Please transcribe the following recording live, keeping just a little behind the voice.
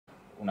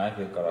ու նաև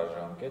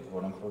երկարաժամկետ,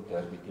 որոնք որ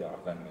դեռ պիտի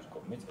արվեն մեր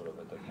կողմից,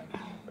 որովհետև մենք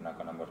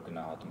բնականաբար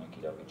գնահատում ենք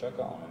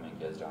իրավիճակը, անում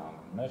ենք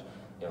եզրահանգումներ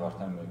եւ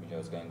արդեն մեր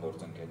միջազգային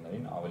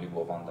գործընկերներին ավելի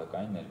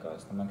բովանդակային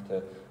ներկայացնում ենք, թե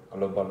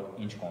գլոբալ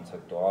ինչ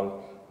կոնցեպտուալ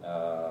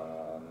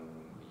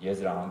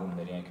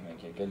եզրահանգումների ենք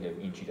մենք եկել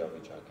եւ ինչ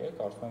իրավիճակ է,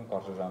 կարծում եմ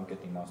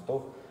կարճաժամկետ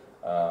իմաստով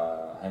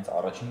հենց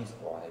առաջին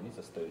իսկ վահերից,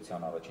 ըստ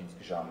էության առաջին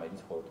իսկ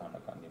ժամերից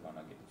խորհրդարանական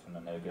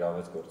դիվանագիտությունը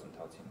ներգրավեց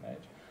գործընթացի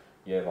մեջ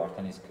եւ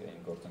արդեն իսկ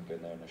այն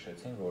գործընկերները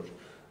նշեցին, որ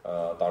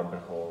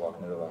տարբեր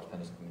խողովակներով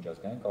արդեն իսկ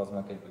միջազգային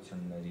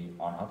կազմակերպությունների,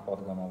 անհատ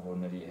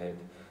պատգամավորների հետ,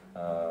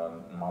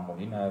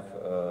 մամուլի նաեւ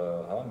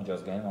հա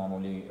միջազգային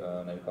մամուլի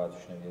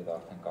ներկայացուցիչների հետ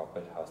արդեն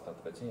կապեր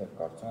հաստատվեցին եւ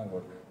կարծում եմ,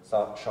 որ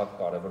սա շատ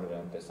կարեւոր է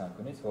այն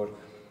տեսանկյունից, որ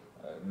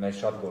մեր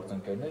շատ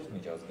գործընկերներ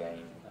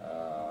միջազգային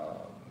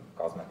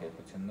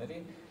կազմակերպությունների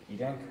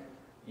իրենք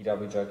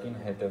իրավիճակին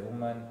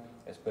հետևում են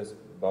այսպես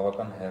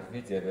բավական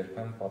հեռվից եւ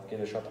երբեմն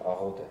պատկերը շատ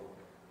աղոտ է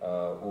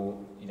ու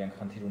իրենք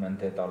խնդիր ունեն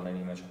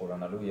դետալների մեջ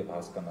խորանալու եւ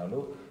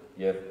հասկանալու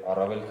եւ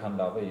առավել քան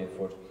լավ է երբ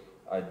որ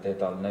այդ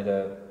դետալները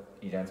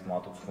իրենց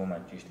մատուցվում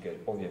են ճիշտ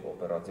կերպով եւ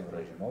օպերատիվ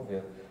ռեժիմով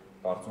եւ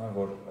կարծում եմ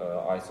որ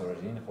այս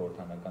օրերին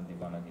խորհրդարանական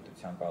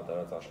դիվանագիտության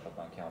կատարած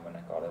աշխատանքի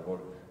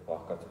ամենակարևոր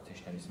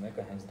բաղկացուցիչներից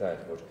մեկը հենց դա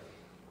է որ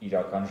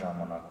իրական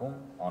ժամանակում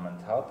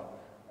անընդհատ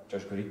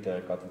ճշգրիտ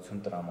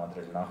տեղեկատվություն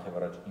տրամադրել նախ եւ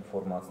առաջ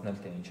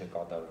ինֆորմացնել թե ինչ է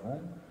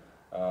կատարվում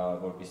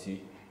որպեսզի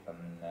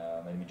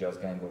մեր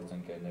միջազգային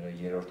գործընկերները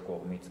երրորդ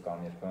կողմից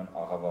կամ երբեմն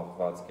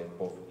աղավաղված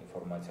կերպով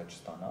ինֆորմացիա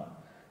չստանան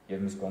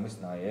եւ մյուս կողմից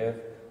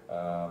նաեւ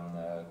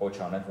կոչ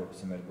անել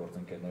որպեսզի մեր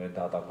գործընկերները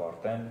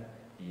դատապարտեն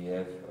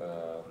եւ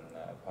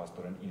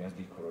փաստորեն իրենց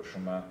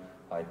դիրքորոշումը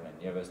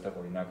հայտնեն եւ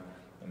այստեղ օրինակ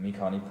մի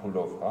քանի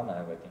փուլով հա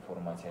նաեւ այդ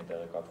ինֆորմացիայի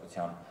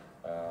տեղեկատվության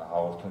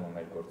հաղորդումը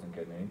մեր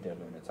գործընկերներին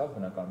տեղի ունեցավ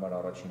բնականաբար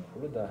առաջին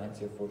փուլը դա հենց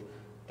երբ որ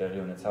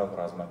տեղի ունեցավ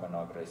ռազմական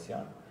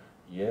ագրեսիան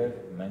եւ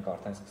մենք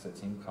արդեն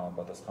սկսեցինք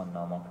համապատասխան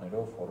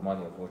նամակներով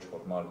ֆորմալ եւ ոչ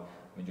ֆորմալ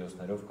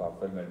միջոցներով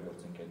կապվել մեր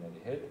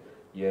գործընկերների հետ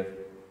եւ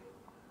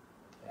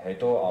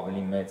հետո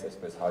ավելի մեծ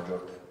այսպես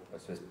հաջորդ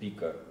այսպես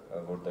պիկը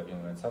որ տեղի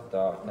ունեցավ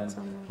դա արդեն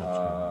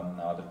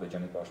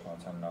Ադրբեջանի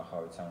պաշտպանության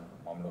նախարարության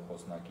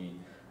մամլոխոսնակի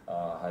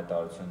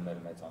հայտարարությունն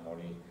էր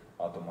մեծամորի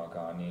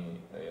Ատոմակայանի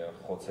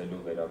խոցելու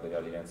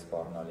վերաբերյալ իրենց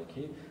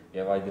սպառնալիքի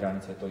եւ այդ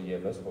դրանից հետո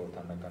եւս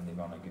խորհրդարանական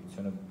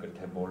դիվանագիտությունը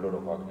գրթե բոլոր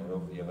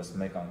օղակներով եւս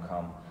մեկ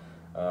անգամ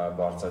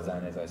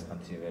բարձրաձայնեց այս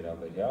խնդրի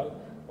վերաբերյալ,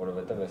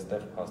 որովհետեւ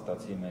այստեղ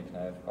փաստացի մենք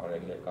նաեւ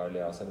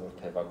կարելի է ասել, որ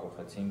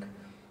թեվակողեցինք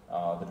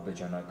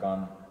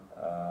ադրբեջանական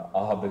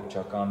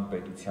ահաբեկչական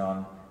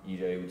պետության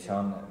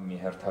իրեության մի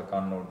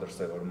հերթական նոր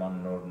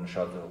դրսևորման նոր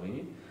նշաձողի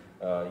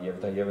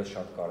եւ դա եւս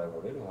շատ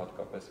կարեւոր էր ու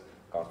հատկապես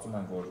կարծում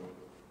եմ, որ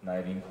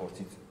նաեւ իմ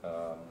փորձից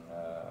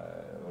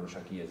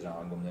որոշակի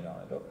եզրահանգումներ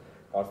անելով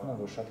կարծում եմ,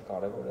 որ շատ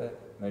կարեւոր է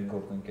մեր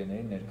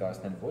գործընկերներին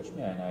ներկայացնել ոչ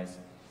միայն այս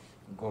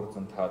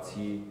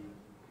գործընթացի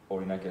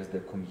օրինակ այս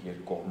դեպքում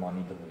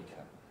երկկողմանի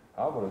բնույթը,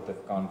 հա, որովհետև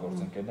կան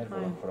գործընկերներ,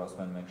 որոնք որ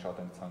ասում են մենք շատ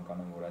ենք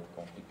ցանկանում, որ այդ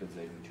կոնֆլիկտը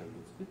ձեր միջև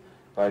լուծվի,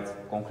 բայց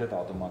կոնկրետ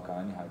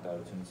Ատոմակայանի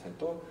հայտարարությունից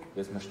հետո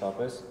ես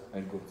մշտապես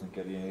մեր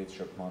գործընկերների հետ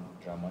շփման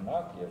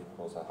ժամանակ եւ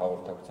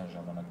հաղորդակցության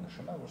ժամանակ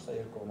նշում եմ, որ սա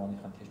երկկողմանի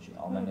խնդիր չի,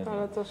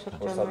 ամենևին,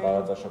 որ սա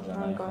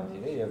տարածաշրջանային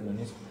խնդիր է եւ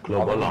նույնիսկ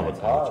գլոբալ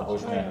հա,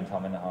 ոչ միայն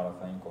ընդհանրապես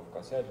հարավային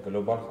Կովկասի, այլ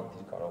գլոբալ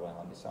խնդիր կարող է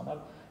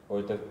հանդիսանալ,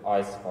 որովհետեւ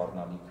այս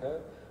սպառնալիքը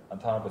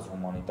ընդհանրապես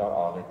հումանիտար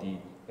աղետի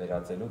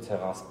վերածելու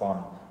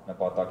ցեղասպան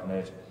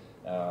նպատակներ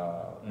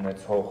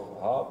ունեցող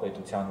հա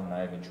պետության ու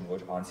նաև ինչու ոչ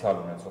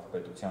անցյալ ունեցող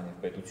պետության եւ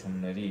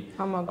պետությունների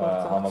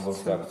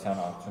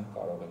համագործակցության արդյունք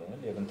կարող է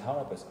լինել եւ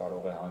ընդհանրապես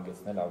կարող է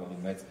հանգեցնել ավելի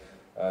մեծ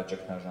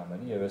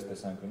ճգնաժամերի եւ այս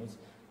տեսանկյունից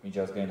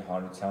միջազգային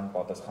հանրության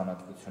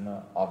պատասխանատվությունը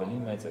ավելի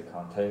մեծ է,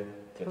 քան թե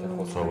եթե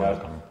խոսվում է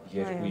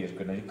երկու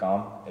երկրների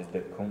կամ այս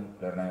դեպքում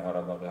Լեռնային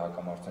Ղարաբաղի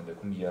հակամարտության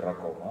դեպքում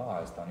եռակողմ, հա,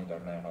 Հայաստանի,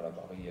 Լեռնային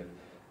Ղարաբաղի եւ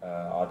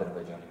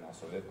Ադրբեջանի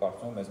մասով եւ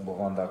կարծում եմ այս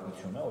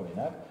բովանդակությունը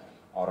օրինակ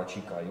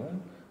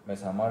առաջիկայում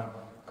մեզ համար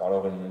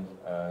կարող է լինել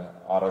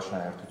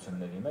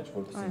առաջնահերթությունների մեջ,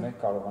 որովհետեւ մենք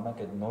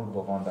կարողանանք այդ նոր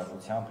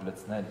բովանդակությամբ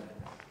լցնել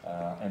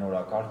այն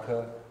օրակարգը,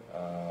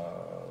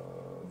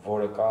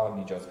 որը կա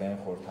միջազգային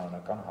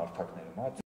խորհրդարանական հարթակներում, հա